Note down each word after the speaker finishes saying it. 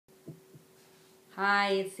Hi,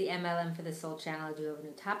 it's the M.L.M for the Soul channel. I do have a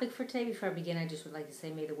new topic for today. Before I begin, I just would like to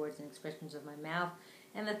say, may the words and expressions of my mouth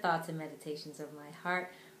and the thoughts and meditations of my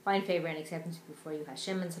heart find favor and acceptance before you,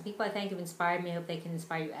 Hashem. And some people I thank have inspired me. I hope they can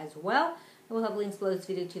inspire you as well. I will have links below this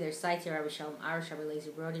video to their sites: Rabbi Shalom Arish, Rabbi Lazy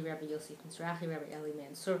Brody, Rabbi Yosef Mizrahi, Rabbi Eli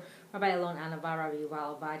Mansour, Rabbi Alon Anavar, Rabbi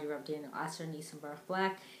Yuval Avadi, Rabbi Daniel Asser, Nisan Baruch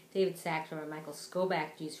Black, David Sachs, Rabbi Michael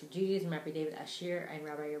Skobak, Jews for Judaism, Rabbi David Ashir, and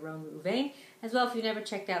Rabbi Yaron Ruvain. As well, if you've never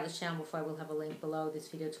checked out this channel before, I will have a link below this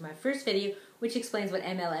video to my first video, which explains what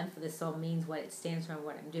M.L.M for the Soul means, what it stands for, and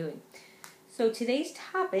what I'm doing. So today's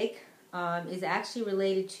topic is actually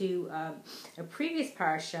related to a previous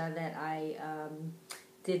parasha that I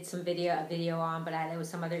did a video on, but there was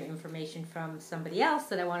some other information from somebody else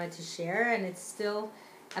that I wanted to share, and it's still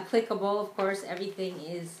applicable. Of course, everything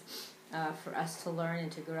is for us to learn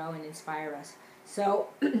and to grow and inspire us. So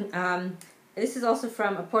this is also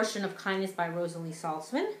from A Portion of Kindness by Rosalie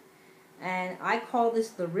Saltzman, and I call this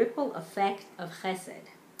the ripple effect of Chesed.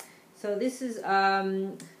 So this is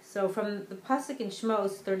so from the pasuk in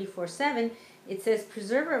Shmos 34:7, it says,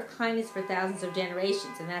 "Preserver of kindness for thousands of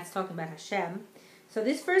generations," and that's talking about Hashem. So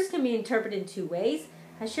this verse can be interpreted in two ways.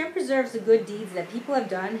 Hashem preserves the good deeds that people have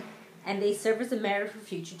done, and they serve as a merit for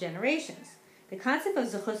future generations. The concept of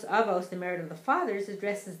Zechus Avos, the merit of the fathers,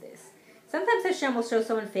 addresses this. Sometimes Hashem will show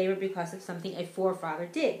someone favor because of something a forefather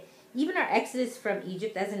did. Even our exodus from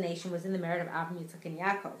Egypt as a nation was in the merit of Abraham, Yitzchak, and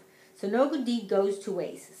Yaakov. So no good deed goes to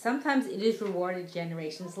waste. Sometimes it is rewarded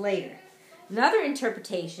generations later. Another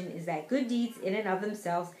interpretation is that good deeds in and of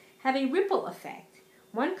themselves have a ripple effect.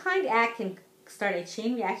 One kind act can start a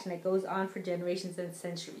chain reaction that goes on for generations and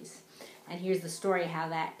centuries. And here's the story how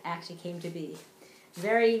that actually came to be.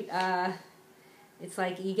 Very, it's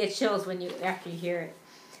like you get chills after you hear it.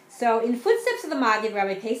 So in Footsteps of the Maggid,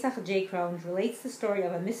 Rabbi Pesach J. Krohn relates the story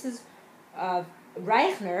of a Mrs.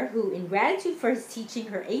 Reichner who, in gratitude for his teaching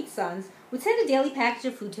her 8 sons, would send a daily package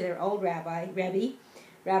of food to their old Rebbe,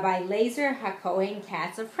 Rabbi Lazer HaKohen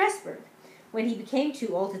Katz of Pressburg, when he became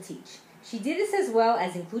too old to teach. She did this as well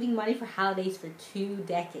as including money for holidays for 2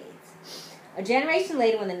 decades. A generation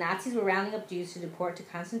later, when the Nazis were rounding up Jews to deport to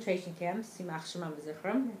concentration camps, Simach Shema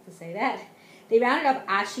B'Zichram, I have to say that, they rounded up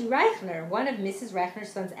Ashi Reichner, one of Mrs.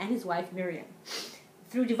 Reichner's sons, and his wife Miriam.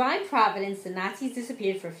 Through divine providence, the Nazis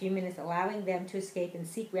disappeared for a few minutes, allowing them to escape and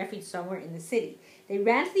seek refuge somewhere in the city. They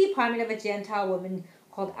ran to the apartment of a Gentile woman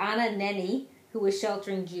called Anna Neni, who was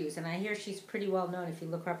sheltering Jews. And I hear she's pretty well known. If you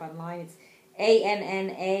look her up online, it's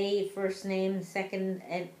A-N-N-A, first name, second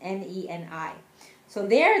N-E-N-I. So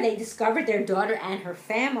there they discovered their daughter and her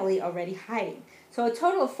family already hiding. So a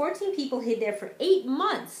total of 14 people hid there for 8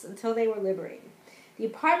 months until they were liberated. The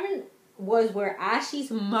apartment was where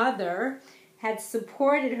Ashi's mother had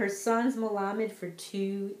supported her son's Melamed for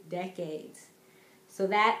 2 decades. So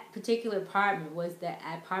that particular apartment was the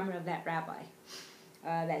apartment of that rabbi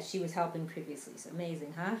that she was helping previously. So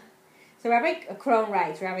amazing, huh? So Rabbi Krohn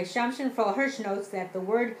writes, Rabbi Shamshin Frol Hirsch notes that the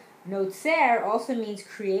word notzer also means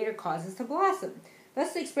create or causes to blossom.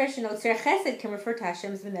 Thus the expression notzer chesed can refer to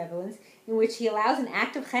Hashem's benevolence, in which he allows an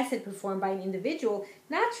act of chesed performed by an individual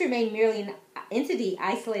not to remain merely an entity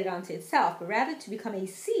isolated unto itself, but rather to become a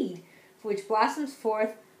seed for which blossoms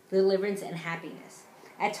forth deliverance and happiness.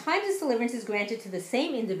 At times this deliverance is granted to the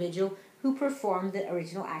same individual who performed the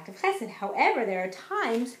original act of chesed. However, there are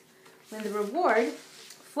times when the reward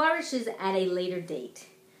flourishes at a later date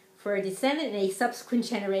for a descendant in a subsequent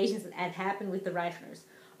generation, as happened with the Reichners.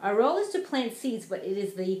 Our role is to plant seeds, but it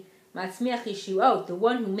is the Matzmiach Yeshuot, the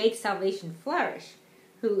one who makes salvation flourish,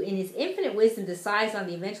 who in his infinite wisdom decides on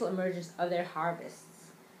the eventual emergence of their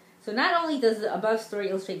harvests. So not only does the above story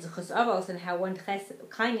illustrate Zechus Avos and how one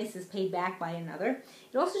kindness is paid back by another,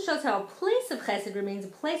 it also shows how a place of chesed remains a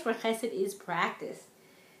place where chesed is practiced.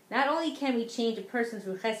 Not only can we change a person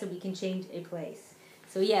through chesed, we can change a place.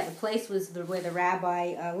 So yeah, the place was where the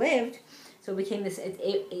rabbi lived, so it became this.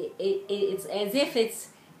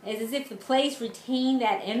 It's as if the place retained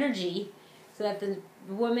that energy, so that the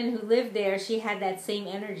woman who lived there, she had that same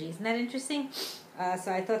energy. Isn't that interesting?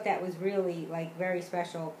 So I thought that was really very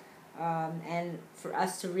special. And for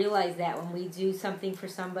us to realize that when we do something for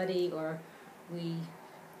somebody, or we,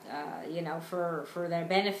 for their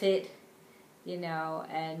benefit,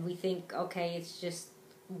 and we think, okay, it's just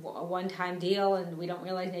a one-time deal, and we don't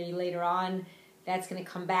realize maybe later on that's going to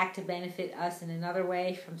come back to benefit us in another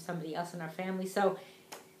way from somebody else in our family. So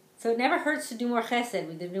it never hurts to do more chesed.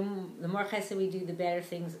 The more chesed we do, the better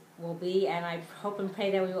things will be. And I hope and pray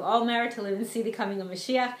that we will all merit to live and see the coming of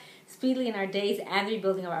Mashiach speedily in our days and the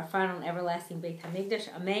rebuilding of our final and everlasting Beit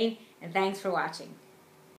HaMikdash. Amen. And thanks for watching.